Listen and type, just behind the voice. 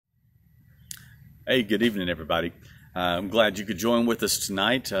Hey, good evening, everybody. I'm glad you could join with us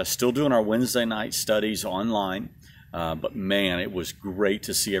tonight. Still doing our Wednesday night studies online, but man, it was great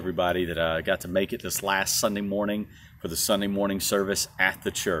to see everybody that got to make it this last Sunday morning for the Sunday morning service at the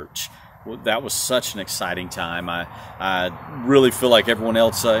church. Well, that was such an exciting time. I really feel like everyone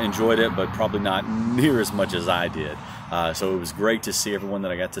else enjoyed it, but probably not near as much as I did. So it was great to see everyone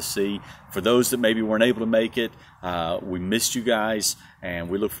that I got to see. For those that maybe weren't able to make it, we missed you guys, and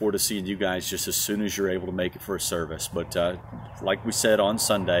we look forward to seeing you guys just as soon as you're able to make it for a service. But like we said on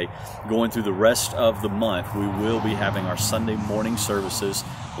Sunday, going through the rest of the month, we will be having our Sunday morning services,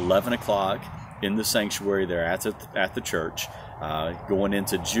 11 o'clock in the sanctuary there at the church. Going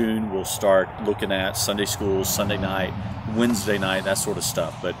into June, we'll start looking at Sunday school, Sunday night, Wednesday night, that sort of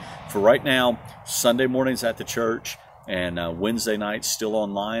stuff. But for right now, Sunday mornings at the church, and Wednesday nights still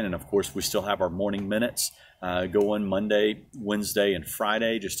online. And of course, we still have our morning minutes going Monday, Wednesday, and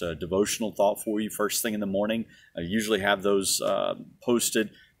Friday. Just a devotional thought for you first thing in the morning. I usually have those posted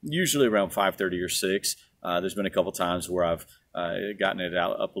usually around 5:30 or 6. There's been a couple times where I've gotten it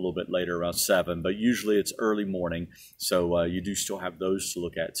out up a little bit later, around 7, but usually it's early morning, so you do still have those to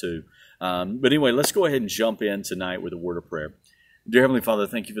look at too. But anyway, let's go ahead and jump in tonight with a word of prayer. Dear Heavenly Father,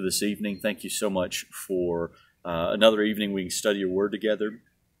 thank you for this evening. Thank you so much for another evening we can study your word together.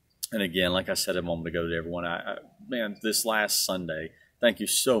 And again, like I said a moment ago to everyone, man, this last Sunday, thank you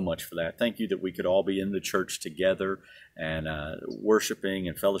so much for that. Thank you that we could all be in the church together and worshiping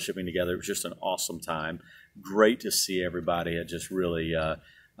and fellowshipping together. It was just an awesome time. Great to see everybody. It just really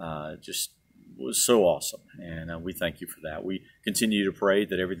just was so awesome. And we thank you for that. We continue to pray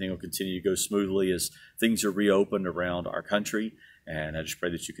that everything will continue to go smoothly as things are reopened around our country. And I just pray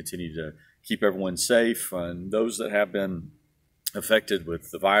that you continue to keep everyone safe, and those that have been affected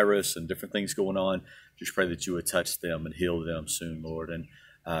with the virus and different things going on, just pray that you would touch them and heal them soon, Lord. And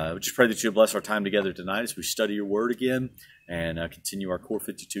just pray that you bless our time together tonight as we study your word again and continue our Core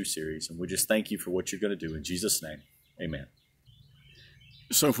 52 series. And we just thank you for what you're going to do. In Jesus' name, amen.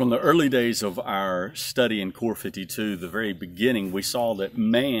 So from the early days of our study in Core 52, the very beginning, we saw that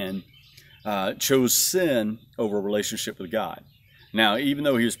man chose sin over a relationship with God. Now, even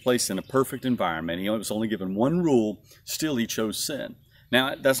though he was placed in a perfect environment, he was only given one rule, still he chose sin.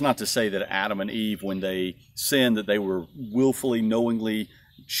 Now, that's not to say that Adam and Eve, when they sinned, that they were willfully, knowingly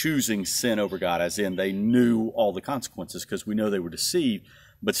choosing sin over God, as in they knew all the consequences, because we know they were deceived.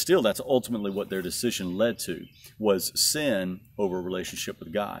 But still, that's ultimately what their decision led to, was sin over a relationship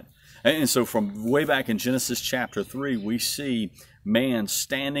with God. And so from way back in Genesis chapter 3, we see man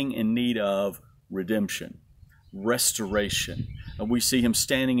standing in need of redemption, restoration. And we see him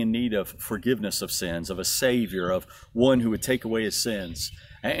standing in need of forgiveness of sins, of a Savior, of one who would take away his sins.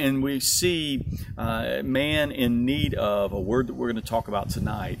 And we see man in need of a word that we're going to talk about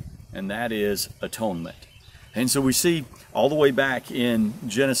tonight, and that is atonement. And so we see all the way back in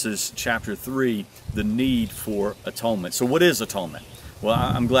Genesis chapter 3 the need for atonement. So what is atonement? Well,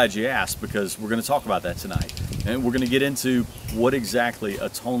 I'm glad you asked, because we're going to talk about that tonight. And we're going to get into what exactly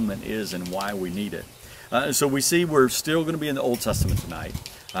atonement is and why we need it. So we see we're still going to be in the Old Testament tonight.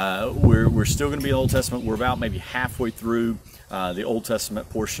 We're still going to be in the Old Testament. We're about maybe halfway through the Old Testament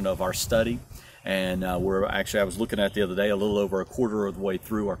portion of our study. And I was looking at the other day, a little over a quarter of the way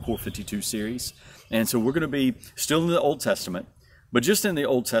through our Core 52 series. And so we're going to be still in the Old Testament. But just in the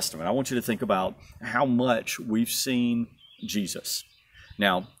Old Testament, I want you to think about how much we've seen Jesus.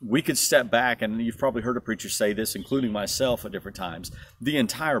 Now, we could step back, and you've probably heard a preacher say this, including myself at different times. The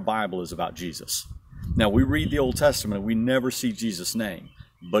entire Bible is about Jesus. Now, we read the Old Testament and we never see Jesus' name,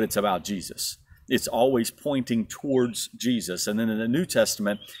 but it's about Jesus. It's always pointing towards Jesus. And then in the New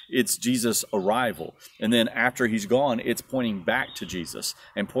Testament, it's Jesus' arrival. And then after he's gone, it's pointing back to Jesus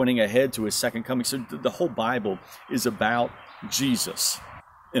and pointing ahead to his second coming. So the whole Bible is about Jesus.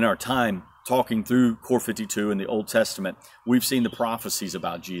 In our time talking through Core 52 in the Old Testament, we've seen the prophecies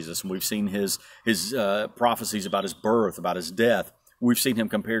about Jesus, and we've seen his prophecies about his birth, about his death. We've seen him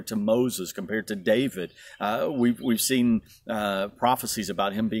compared to Moses, compared to David. We've seen prophecies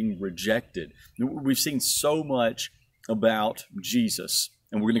about him being rejected. We've seen so much about Jesus,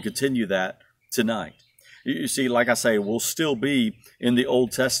 and we're going to continue that tonight. You see, like I say, we'll still be in the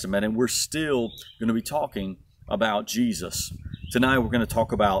Old Testament, and we're still going to be talking about Jesus. Tonight we're going to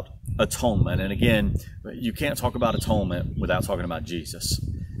talk about atonement. And again, you can't talk about atonement without talking about Jesus.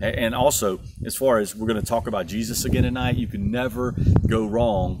 And also, as far as we're going to talk about Jesus again tonight, you can never go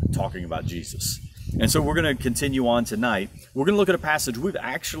wrong talking about Jesus. And so we're going to continue on tonight. We're going to look at a passage we've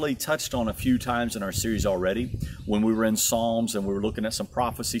actually touched on a few times in our series already. When we were in Psalms and we were looking at some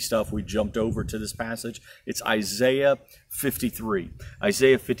prophecy stuff, we jumped over to this passage. It's Isaiah 53.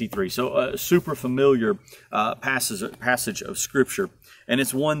 Isaiah 53. So a super familiar passage of Scripture. And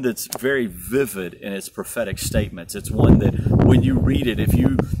it's one that's very vivid in its prophetic statements. It's one that when you read it, if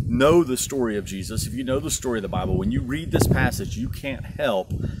you know the story of Jesus, if you know the story of the Bible, when you read this passage, you can't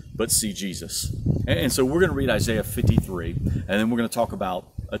help but see Jesus. And so we're going to read Isaiah 53, and then we're going to talk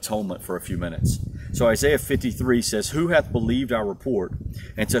about atonement for a few minutes. So Isaiah 53 says, "Who hath believed our report,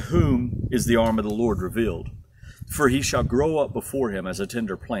 and to whom is the arm of the Lord revealed? For he shall grow up before him as a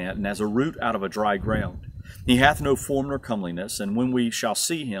tender plant, and as a root out of a dry ground. He hath no form nor comeliness, and when we shall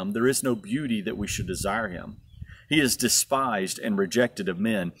see him, there is no beauty that we should desire him. He is despised and rejected of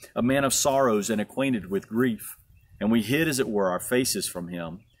men, a man of sorrows and acquainted with grief. And we hid, as it were, our faces from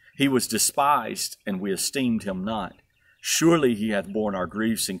him. He was despised, and we esteemed him not. Surely he hath borne our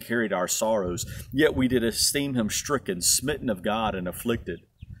griefs and carried our sorrows, yet we did esteem him stricken, smitten of God, and afflicted.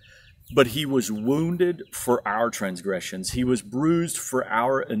 But he was wounded for our transgressions, he was bruised for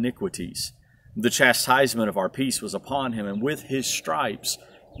our iniquities. The chastisement of our peace was upon him, and with his stripes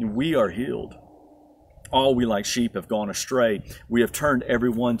we are healed. All we like sheep have gone astray. We have turned every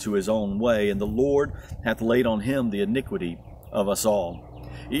one to his own way, and the Lord hath laid on him the iniquity of us all.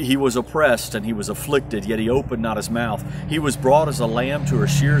 He was oppressed, and he was afflicted, yet he opened not his mouth. He was brought as a lamb to her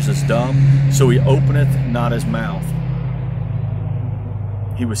shears as dumb, so he openeth not his mouth.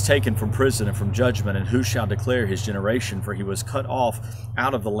 He was taken from prison and from judgment, and who shall declare his generation? For he was cut off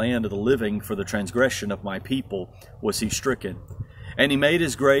out of the land of the living. For the transgression of my people was he stricken. And he made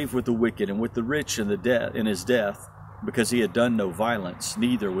his grave with the wicked and with the rich in his death, because he had done no violence,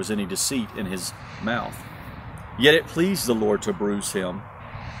 neither was any deceit in his mouth. Yet it pleased the Lord to bruise him.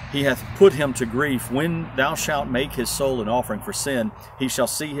 He hath put him to grief. When thou shalt make his soul an offering for sin, he shall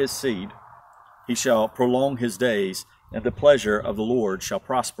see his seed. He shall prolong his days, and the pleasure of the Lord shall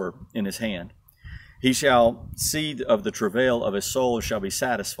prosper in his hand. He shall see of the travail of his soul shall be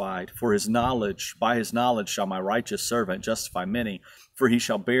satisfied. For his knowledge, by his knowledge shall my righteous servant justify many, for he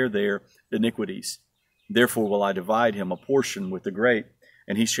shall bear their iniquities. Therefore will I divide him a portion with the great,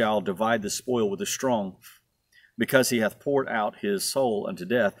 and he shall divide the spoil with the strong, because he hath poured out his soul unto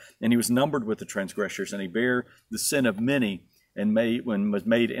death, and he was numbered with the transgressors, and he bare the sin of many, and was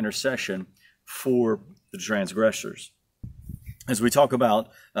made intercession for the transgressors." As we talk about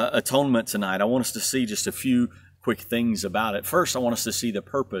atonement tonight, I want us to see just a few quick things about it. First, I want us to see the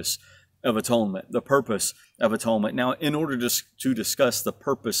purpose of atonement, the purpose of atonement. Now, in order to discuss the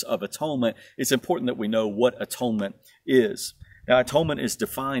purpose of atonement, it's important that we know what atonement is. Now, atonement is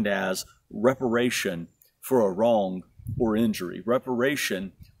defined as reparation for a wrong or injury.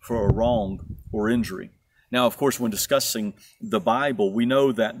 Reparation for a wrong or injury. Now, of course, when discussing the Bible, we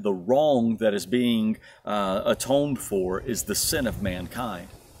know that the wrong that is being atoned for is the sin of mankind.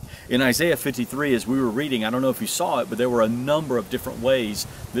 In Isaiah 53, as we were reading, I don't know if you saw it, but there were a number of different ways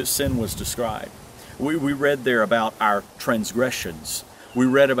that sin was described. We read there about our transgressions. We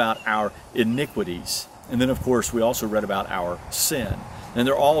read about our iniquities. And then, of course, we also read about our sin. And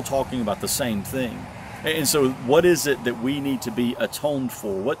they're all talking about the same thing. And so what is it that we need to be atoned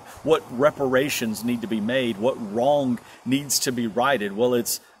for? What reparations need to be made? What wrong needs to be righted? Well,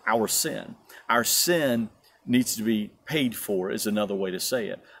 it's our sin. Our sin needs to be paid for, is another way to say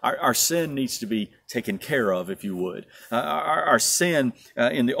it. Our sin needs to be taken care of, if you would. Our sin,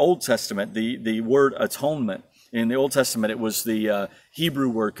 in the Old Testament, the word atonement, in the Old Testament, it was the Hebrew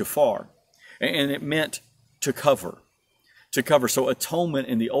word kafar, and it meant to cover. To cover. So atonement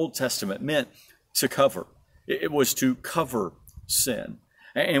in the Old Testament meant to cover. It was to cover sin.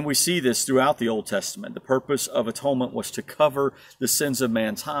 And we see this throughout the Old Testament. The purpose of atonement was to cover the sins of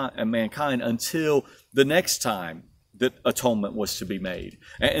mankind until the next time that atonement was to be made.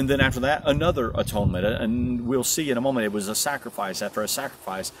 And then after that, another atonement. And we'll see in a moment, it was a sacrifice after a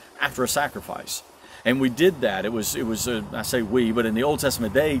sacrifice after a sacrifice. And we did that. It was I say we, but in the Old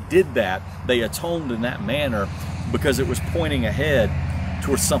Testament, they did that. They atoned in that manner because it was pointing ahead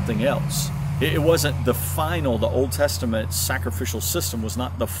towards something else. It wasn't the Old Testament sacrificial system was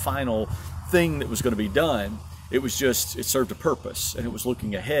not the final thing that was going to be done. It was just, it served a purpose, and it was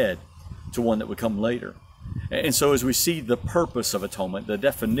looking ahead to one that would come later. And so as we see the purpose of atonement, the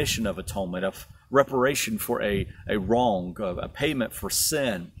definition of atonement, of reparation for a wrong, a payment for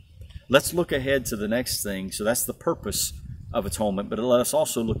sin, let's look ahead to the next thing. So that's the purpose of atonement, but let us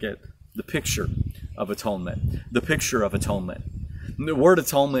also look at the picture of atonement. The picture of atonement. The word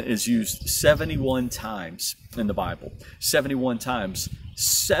atonement is used 71 times in the Bible. 71 times.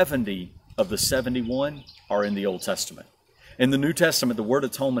 70 of the 71 are in the Old Testament. In the New Testament, the word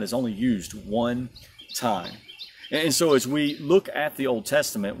atonement is only used one time. And so as we look at the Old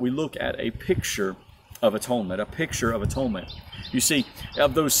Testament, we look at a picture of atonement, a picture of atonement. You see,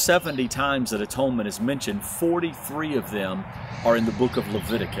 of those 70 times that atonement is mentioned, 43 of them are in the book of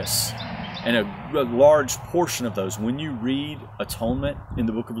Leviticus. And a large portion of those, when you read atonement in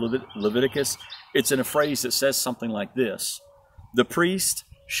the book of Leviticus, it's in a phrase that says something like this: the priest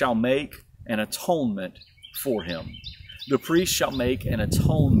shall make an atonement for him. The priest shall make an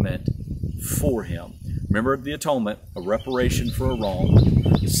atonement for him. Remember the atonement, a reparation for a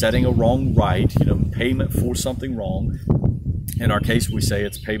wrong, setting a wrong right, payment for something wrong. In our case, we say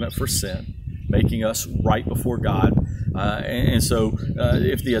it's payment for sin, making us right before God. And so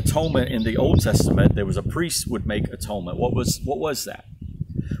if the atonement in the Old Testament, there was a priest would make atonement. What was that?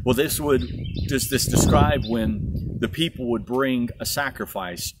 Well, this describe when the people would bring a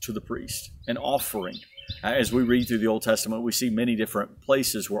sacrifice to the priest, an offering. As we read through the Old Testament, we see many different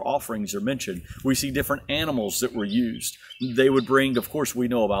places where offerings are mentioned. We see different animals that were used. They would bring, of course, we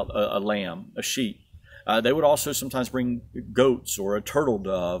know about a lamb, a sheep. They would also sometimes bring goats or a turtle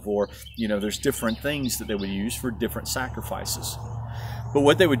dove, or, there's different things that they would use for different sacrifices. But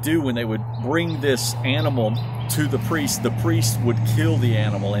what they would do when they would bring this animal to the priest would kill the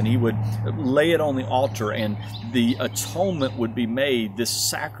animal and he would lay it on the altar, and the atonement would be made. This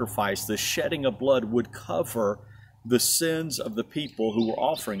sacrifice, the shedding of blood, would cover the sins of the people who were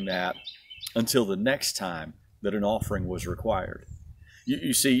offering that until the next time that an offering was required.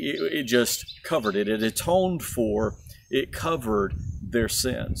 You see, it just covered it. It atoned for, it covered their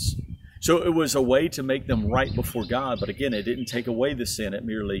sins. So it was a way to make them right before God. But again, it didn't take away the sin. It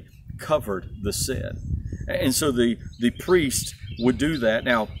merely covered the sin. And so the priest would do that.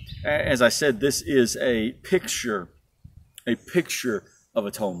 Now, as I said, this is a picture of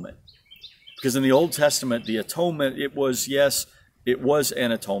atonement. Because in the Old Testament, the atonement, it was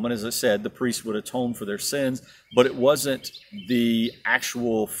an atonement. As I said, the priest would atone for their sins, but it wasn't the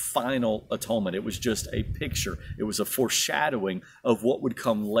actual final atonement. It was just a picture. It was a foreshadowing of what would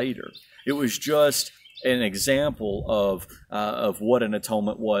come later. It was just an example of what an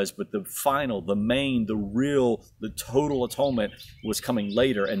atonement was, but the final, the main, the total atonement was coming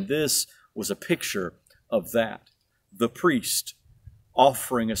later, and this was a picture of that. The priest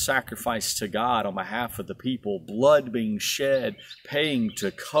offering a sacrifice to God on behalf of the people, blood being shed, paying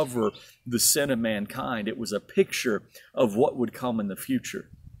to cover the sin of mankind. It was a picture of what would come in the future.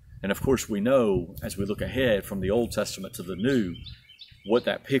 And of course, we know as we look ahead from the Old Testament to the New, what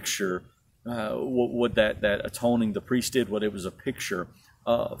that picture, what that atoning the priest did, what it was a picture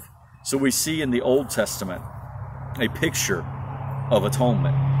of. So we see in the Old Testament a picture of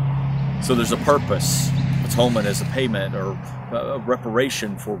atonement. So there's a purpose. Atonement is a payment or a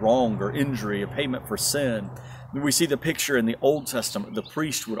reparation for wrong or injury, a payment for sin. We see the picture in the Old Testament. The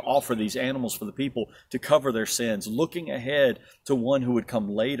priest would offer these animals for the people to cover their sins, looking ahead to one who would come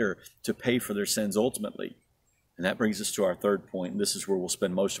later to pay for their sins ultimately. And that brings us to our third point, and this is where we'll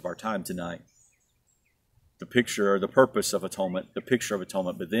spend most of our time tonight. The picture or the purpose of atonement, the picture of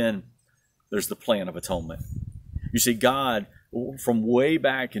atonement, but then there's the plan of atonement. You see, God, from way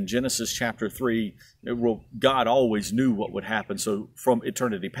back in Genesis chapter 3, God always knew what would happen. So from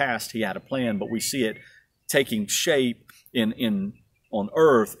eternity past, He had a plan, but we see it taking shape on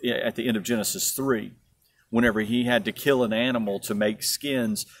earth at the end of Genesis 3. Whenever He had to kill an animal to make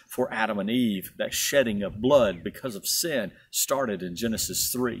skins for Adam and Eve, that shedding of blood because of sin started in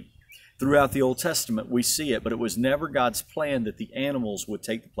Genesis 3. Throughout the Old Testament, we see it, but it was never God's plan that the animals would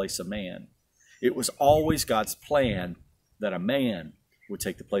take the place of man. It was always God's plan that a man would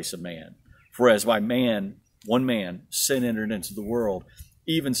take the place of man. For as by one man, sin entered into the world,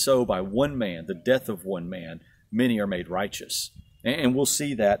 even so by one man, the death of one man, many are made righteous. And we'll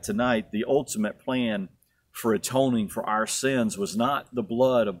see that tonight. The ultimate plan for atoning for our sins was not the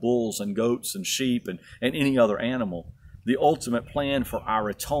blood of bulls and goats and sheep and any other animal. The ultimate plan for our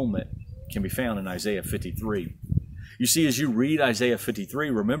atonement can be found in Isaiah 53. You see, as you read Isaiah 53,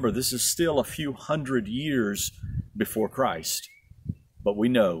 remember, this is still a few hundred years before Christ. But we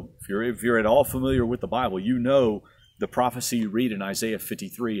know, if you're at all familiar with the Bible, you know the prophecy you read in Isaiah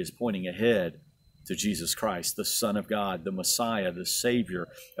 53 is pointing ahead to Jesus Christ, the Son of God, the Messiah, the Savior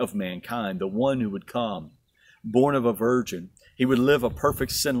of mankind, the one who would come, born of a virgin. He would live a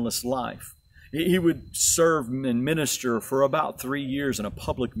perfect sinless life. He would serve and minister for about 3 years in a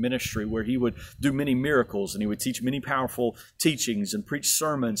public ministry where he would do many miracles and he would teach many powerful teachings and preach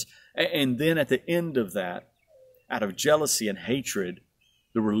sermons. And then at the end of that, out of jealousy and hatred,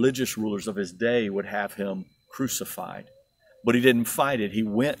 the religious rulers of his day would have him crucified. But he didn't fight it. He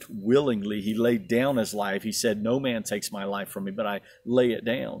went willingly. He laid down his life. He said, no man takes my life from me, but I lay it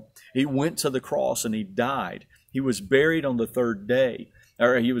down. He went to the cross and he died. He was buried on the third day,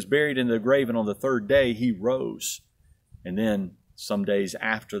 or he was buried in the grave, and on the third day he rose. And then some days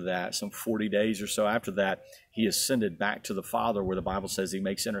after that, some 40 days or so after that, he ascended back to the Father, where the Bible says he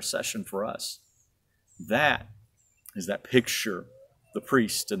makes intercession for us. That is that picture. The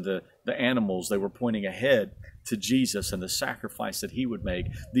priest and the animals, they were pointing ahead to Jesus and the sacrifice that he would make,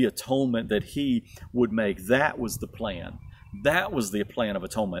 the atonement that he would make. That was the plan. That was the plan of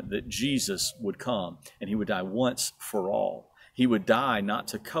atonement, that Jesus would come and he would die once for all. He would die not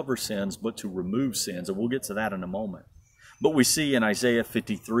to cover sins, but to remove sins. And we'll get to that in a moment. But we see in Isaiah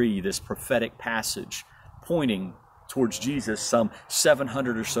 53 this prophetic passage pointing towards Jesus some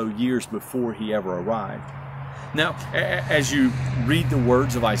 700 or so years before he ever arrived. Now, as you read the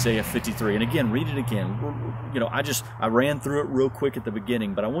words of Isaiah 53, and again, read it again. You know, I ran through it real quick at the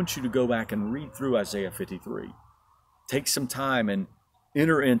beginning, but I want you to go back and read through Isaiah 53. Take some time and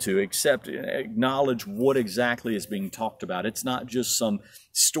enter into, acknowledge what exactly is being talked about. It's not just some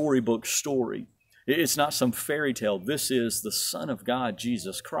storybook story. It's not some fairy tale. This is the Son of God,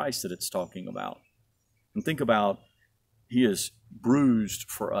 Jesus Christ, that it's talking about. And think about, he is bruised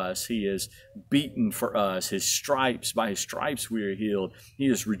for us. He is beaten for us. By his stripes we are healed. He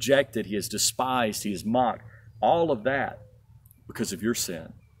is rejected. He is despised. He is mocked. All of that because of your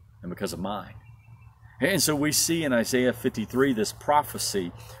sin and because of mine. And so we see in Isaiah 53 this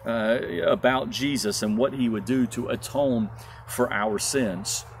prophecy about Jesus and what he would do to atone for our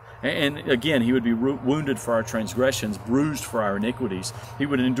sins. And again, he would be wounded for our transgressions, bruised for our iniquities. He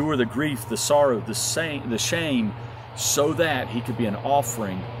would endure the grief, the sorrow, the shame, so that he could be an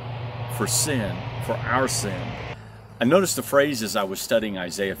offering for sin, for our sin. I noticed a phrase as I was studying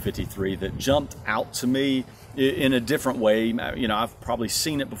Isaiah 53 that jumped out to me in a different way. You know, I've probably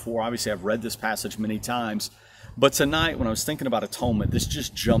seen it before. Obviously, I've read this passage many times. But tonight, when I was thinking about atonement, this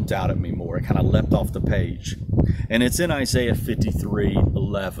just jumped out at me more. It kind of leapt off the page. And it's in Isaiah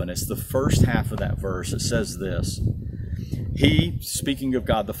 53:11. It's the first half of that verse. It says this: He, speaking of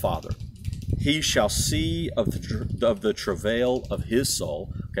God the Father, he shall see of the travail of his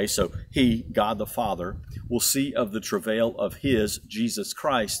soul. Okay, so he, God the Father, will see of the travail of his, Jesus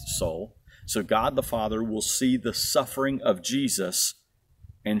Christ's soul. So God the Father will see the suffering of Jesus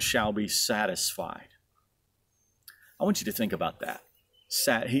and shall be satisfied. I want you to think about that.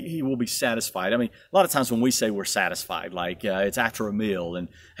 He will be satisfied. I mean, a lot of times when we say we're satisfied, like it's after a meal and,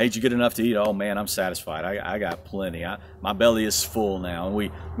 hey, did you get enough to eat? Oh, man, I'm satisfied. I got plenty. My belly is full now. And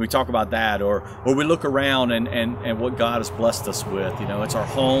we talk about that, or we look around and what God has blessed us with. You know, it's our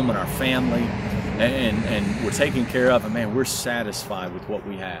home and our family, and we're taken care of, and, man, we're satisfied with what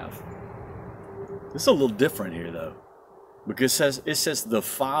we have. It's a little different here, though, because it says the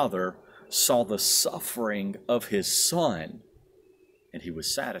Father saw the suffering of his Son, and he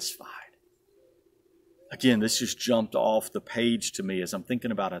was satisfied. Again, this just jumped off the page to me as I'm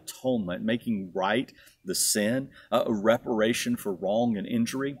thinking about atonement, making right the sin, a reparation for wrong and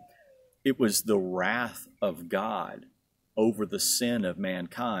injury. It was the wrath of God over the sin of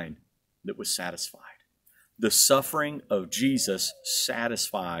mankind that was satisfied. The suffering of Jesus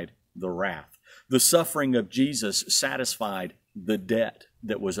satisfied the wrath. The suffering of Jesus satisfied the debt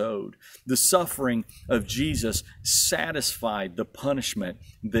that was owed. The suffering of Jesus satisfied the punishment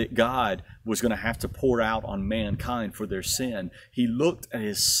that God was going to have to pour out on mankind for their sin. He looked at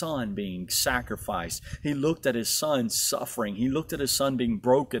his Son being sacrificed. He looked at his Son suffering. He looked at his Son being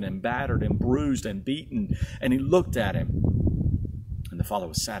broken and battered and bruised and beaten. And he looked at him, and the Father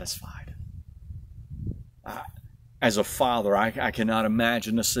was satisfied. As a father, I cannot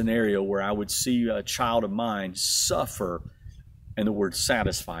imagine a scenario where I would see a child of mine suffer and the word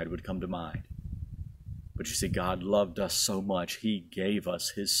satisfied would come to mind. But you see, God loved us so much, he gave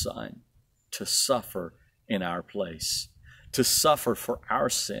us his Son to suffer in our place, to suffer for our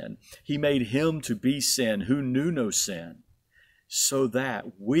sin. He made him to be sin who knew no sin, so that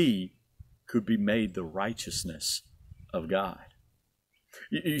we could be made the righteousness of God.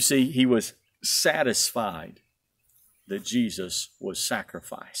 You see, he was satisfied that Jesus was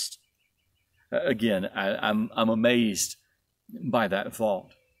sacrificed. Again, I'm amazed by that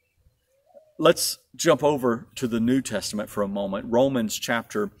thought. Let's jump over to the New Testament for a moment. Romans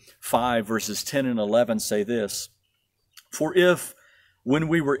chapter 5, verses 10 and 11 say this: For if, when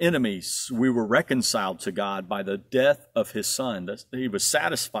we were enemies, we were reconciled to God by the death of his Son, that he was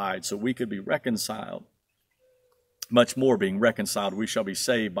satisfied so we could be reconciled, much more being reconciled, we shall be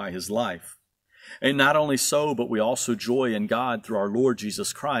saved by his life. And not only so, but we also joy in God through our Lord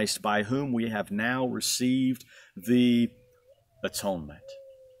Jesus Christ, by whom we have now received the atonement.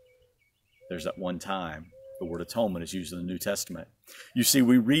 There's that one time the word atonement is used in the New Testament. You see,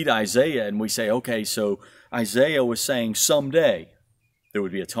 we read Isaiah and we say, okay, so Isaiah was saying someday there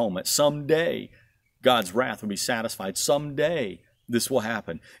would be atonement. Someday God's wrath will be satisfied. Someday this will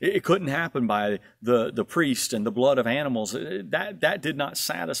happen. It couldn't happen by the priest and the blood of animals. That did not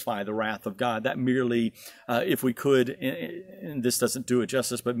satisfy the wrath of God. That merely, if we could, and this doesn't do it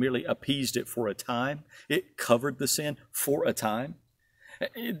justice, but merely appeased it for a time. It covered the sin for a time.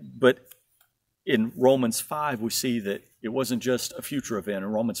 But in Romans 5, we see that it wasn't just a future event.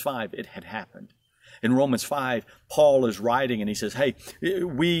 In Romans 5, it had happened. In Romans 5, Paul is writing and he says, hey,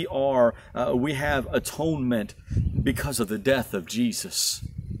 we have atonement because of the death of Jesus.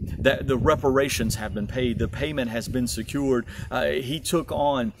 That the reparations have been paid. The payment has been secured. He took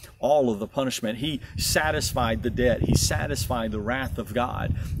on all of the punishment. He satisfied the debt. He satisfied the wrath of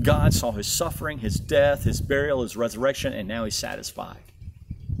God. God saw his suffering, his death, his burial, his resurrection, and now he's satisfied.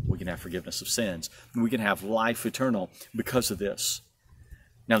 We can have forgiveness of sins. We can have life eternal because of this.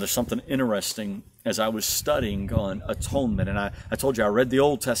 Now, there's something interesting as I was studying on atonement, and I told you I read the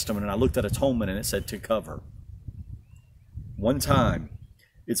Old Testament and I looked at atonement and it said to cover. One time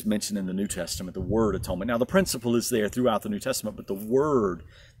it's mentioned in the New Testament, the word atonement. Now, the principle is there throughout the New Testament, but the word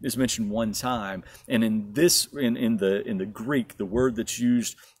is mentioned one time. And in the Greek, the word that's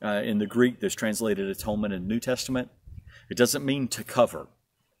used in the Greek that's translated atonement in the New Testament, it doesn't mean to cover.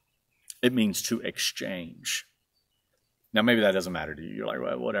 It means to exchange. Now, maybe that doesn't matter to you. You're like,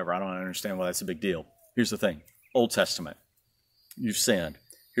 well, whatever. I don't understand why that's a big deal. Here's the thing. Old Testament. You've sinned.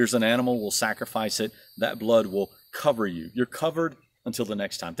 Here's an animal. We'll sacrifice it. That blood will cover you. You're covered until the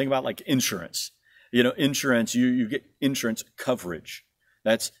next time. Think about like insurance. You know, insurance, you get insurance coverage.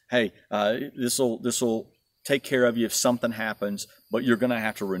 That's, hey, this will take care of you if something happens, but you're going to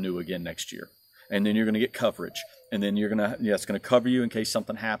have to renew again next year. And then you're going to get coverage. And then it's going to cover you in case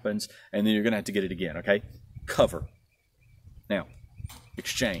something happens. And then you're going to have to get it again, okay? Cover. Now,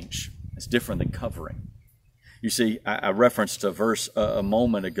 exchange. It's different than covering. You see, I referenced a verse a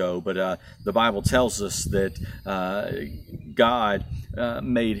moment ago, but the Bible tells us that God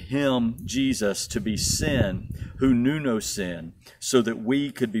made him, Jesus, to be sin, who knew no sin, so that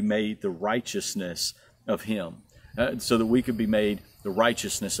we could be made the righteousness of him, so that we could be made the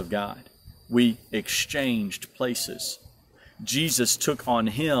righteousness of God. We exchanged places. Jesus took on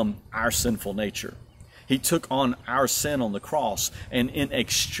him our sinful nature. He took on our sin on the cross, and in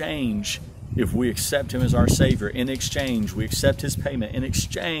exchange, if we accept him as our Savior, in exchange, we accept his payment. In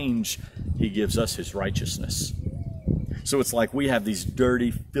exchange, he gives us his righteousness. So it's like we have these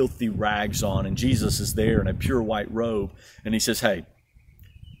dirty, filthy rags on, and Jesus is there in a pure white robe, and he says, hey,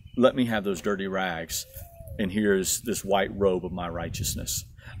 let me have those dirty rags, and here's this white robe of my righteousness.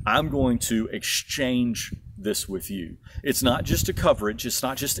 I'm going to exchange this with you. It's not just a coverage. It's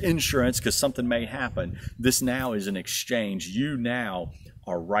not just insurance because something may happen. This now is an exchange. You now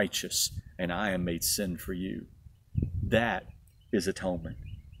are righteous, and I am made sin for you. That is atonement.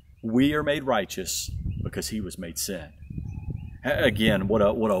 We are made righteous because he was made sin. Again, what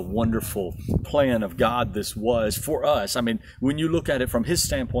a wonderful plan of God this was for us. I mean, when you look at it from his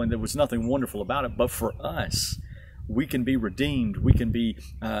standpoint, there was nothing wonderful about it, but for us, we can be redeemed. We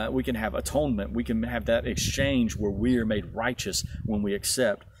can have atonement. We can have that exchange where we are made righteous when we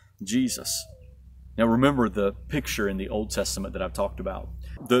accept Jesus. Now, remember the picture in the Old Testament that I've talked about.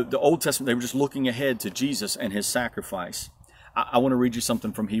 The Old Testament, they were just looking ahead to Jesus and his sacrifice. I want to read you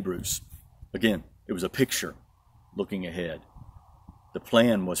something from Hebrews. Again, it was a picture looking ahead. The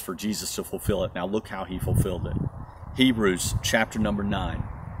plan was for Jesus to fulfill it. Now look how he fulfilled it. Hebrews chapter number 9.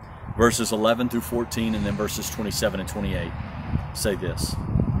 Verses 11 through 14 and then verses 27 and 28 say this.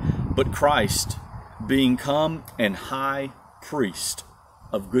 But Christ, being come an high priest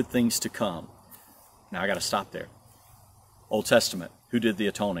of good things to come. Now I got to stop there. Old Testament, who did the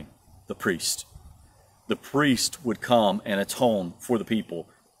atoning? The priest. The priest would come and atone for the people.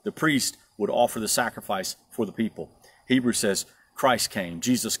 The priest would offer the sacrifice for the people. Hebrews says Christ came,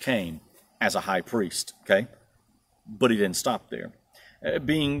 Jesus came as a high priest, okay? But he didn't stop there.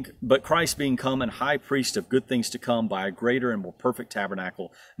 But Christ being come and high priest of good things to come by a greater and more perfect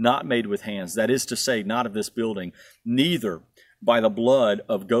tabernacle, not made with hands, that is to say, not of this building, neither by the blood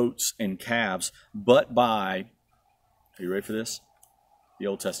of goats and calves, but by, are you ready for this? The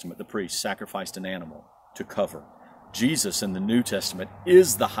Old Testament, the priest sacrificed an animal to cover. Jesus in the New Testament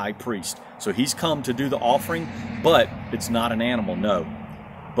is the high priest. So he's come to do the offering, but it's not an animal, no,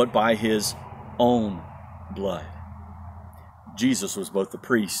 but by his own blood. Jesus was both the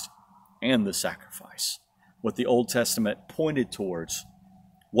priest and the sacrifice. What the Old Testament pointed towards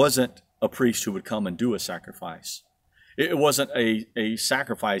wasn't a priest who would come and do a sacrifice. It wasn't a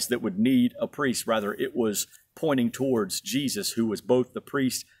sacrifice that would need a priest. Rather, it was pointing towards Jesus, who was both the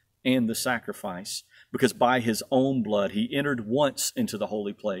priest and the sacrifice, because by his own blood, he entered once into the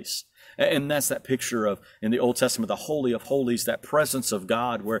holy place. And that's that picture of, in the Old Testament, the Holy of Holies, that presence of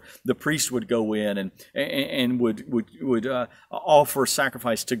God where the priest would go in and would offer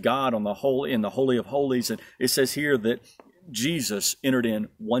sacrifice to God in the Holy of Holies. And it says here that Jesus entered in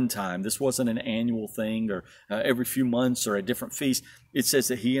one time. This wasn't an annual thing or every few months or a different feast. It says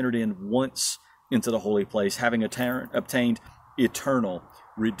that he entered in once into the holy place, having obtained eternal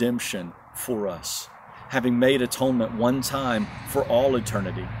redemption for us, having made atonement one time for all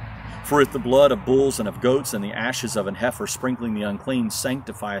eternity. For if the blood of bulls and of goats and the ashes of an heifer sprinkling the unclean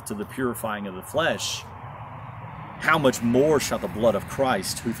sanctifieth to the purifying of the flesh, how much more shall the blood of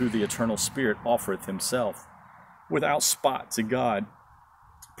Christ, who through the eternal Spirit offereth himself without spot to God,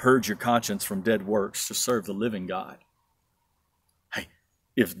 purge your conscience from dead works to serve the living God? Hey,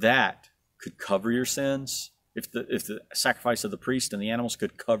 if that could cover your sins, if the sacrifice of the priest and the animals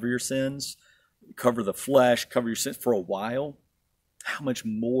could cover your sins, cover the flesh, cover your sins for a while, how much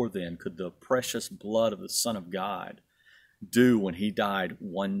more then could the precious blood of the Son of God do when he died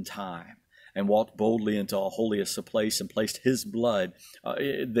one time and walked boldly into a holiest of place and placed his blood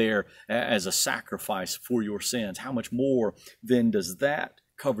there as a sacrifice for your sins? How much more then does that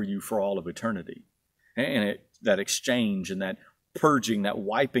cover you for all of eternity? And that exchange and that purging, that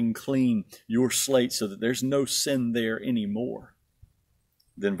wiping clean your slate so that there's no sin there anymore.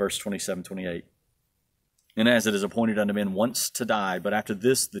 Then verse 27, 28. And as it is appointed unto men once to die, but after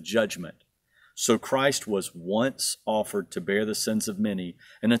this the judgment. So Christ was once offered to bear the sins of many,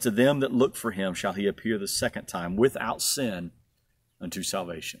 and unto them that look for him shall he appear the second time without sin unto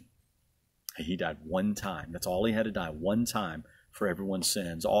salvation. He died one time. That's all he had to die, one time for everyone's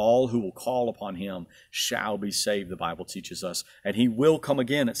sins. All who will call upon him shall be saved, the Bible teaches us. And he will come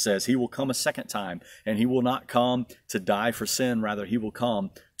again, it says. He will come a second time, and he will not come to die for sin. Rather, he will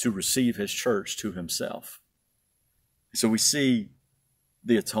come to receive his church to himself. So we see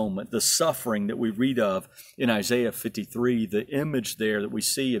the atonement, the suffering that we read of in Isaiah 53, the image there that we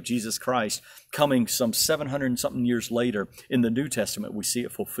see of Jesus Christ coming some 700 and something years later in the New Testament. We see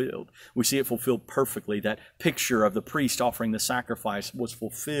it fulfilled. We see it fulfilled perfectly. That picture of the priest offering the sacrifice was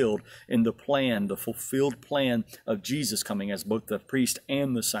fulfilled in the plan, the fulfilled plan of Jesus coming as both the priest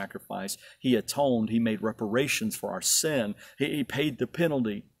and the sacrifice. He atoned. He made reparations for our sin. He paid the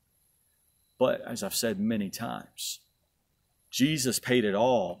penalty. But as I've said many times, Jesus paid it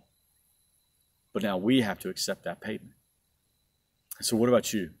all, but now we have to accept that payment. So what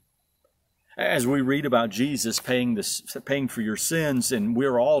about you? As we read about Jesus paying for your sins, and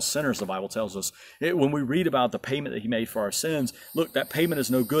we're all sinners, the Bible tells us, when we read about the payment that he made for our sins, look, that payment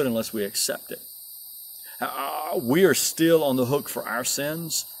is no good unless we accept it. We are still on the hook for our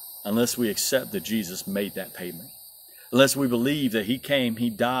sins unless we accept that Jesus made that payment. Unless we believe that he came, he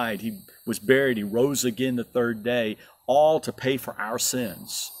died, he was buried, he rose again the third day, all to pay for our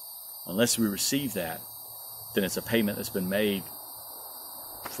sins. Unless we receive that, then it's a payment that's been made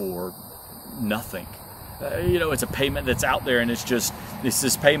for nothing. It's a payment that's out there, and it's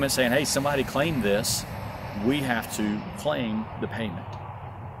this payment saying, hey, somebody claimed this. We have to claim the payment.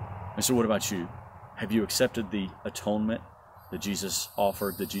 And so what about you? Have you accepted the atonement that Jesus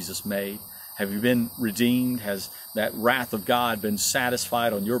offered, that Jesus made? Have you been redeemed? Has that wrath of God been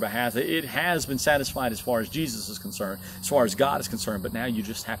satisfied on your behalf? It has been satisfied as far as Jesus is concerned, as far as God is concerned, but now you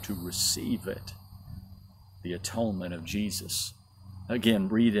just have to receive it. The atonement of Jesus. Again,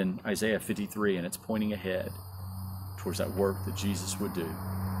 read in Isaiah 53, and it's pointing ahead towards that work that Jesus would do.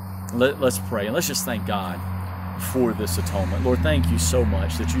 Let's pray, and let's just thank God for this atonement. Lord, thank you so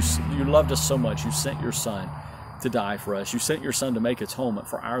much that you loved us so much. You sent your Son to die for us. You sent your Son to make atonement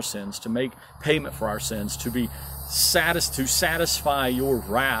for our sins, to make payment for our sins, to satisfy your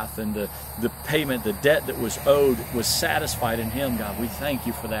wrath, and the payment, the debt that was owed was satisfied in him. God, we thank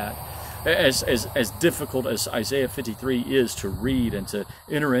you for that. As difficult as Isaiah 53 is to read and to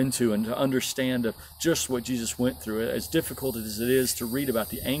enter into and to understand of just what Jesus went through, as difficult as it is to read about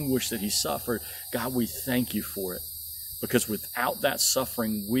the anguish that he suffered, God, we thank you for it. Because without that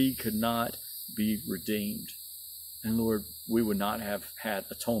suffering, we could not be redeemed. And Lord, we would not have had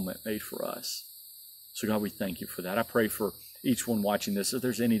atonement made for us. So God, we thank you for that. I pray for each one watching this, if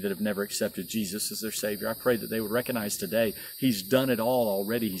there's any that have never accepted Jesus as their Savior, I pray that they would recognize today he's done it all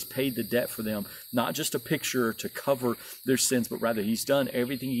already. He's paid the debt for them, not just a picture to cover their sins, but rather he's done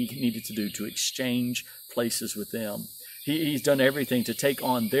everything he needed to do to exchange places with them. He's done everything to take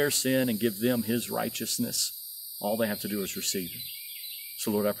on their sin and give them his righteousness. All they have to do is receive it.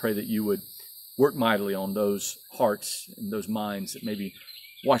 So Lord, I pray that you would work mightily on those hearts and those minds that may be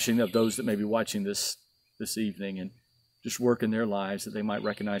watching, of those that may be watching this evening, and just work in their lives that they might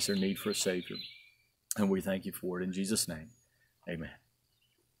recognize their need for a Savior. And we thank you for it in Jesus' name. Amen.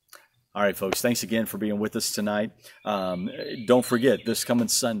 All right, folks, thanks again for being with us tonight. Don't forget, this coming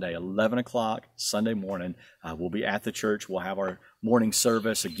Sunday, 11 o'clock, Sunday morning, we'll be at the church. We'll have our morning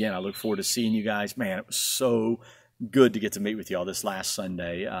service. Again, I look forward to seeing you guys. Man, it was so good to get to meet with y'all this last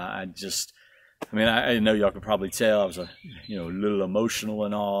Sunday. I know y'all could probably tell I was a little emotional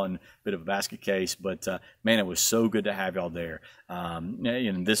and all, and a bit of a basket case, but man, it was so good to have y'all there.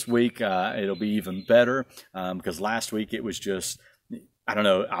 And this week, it'll be even better, because last week it was just, I don't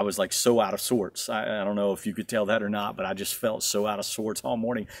know, I was like so out of sorts. I don't know if you could tell that or not, but I just felt so out of sorts all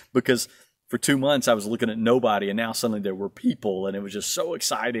morning, because for 2 months I was looking at nobody, and now suddenly there were people, and it was just so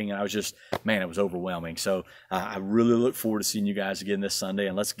exciting, and I was just, man, it was overwhelming. So I really look forward to seeing you guys again this Sunday,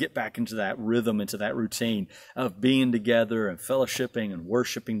 and let's get back into that rhythm, into that routine of being together and fellowshipping and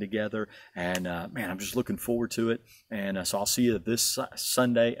worshiping together. And man, I'm just looking forward to it. And so I'll see you this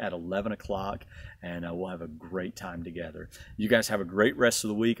Sunday at 11 o'clock, and we'll have a great time together. You guys have a great rest of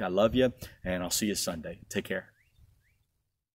the week. I love you, and I'll see you Sunday. Take care.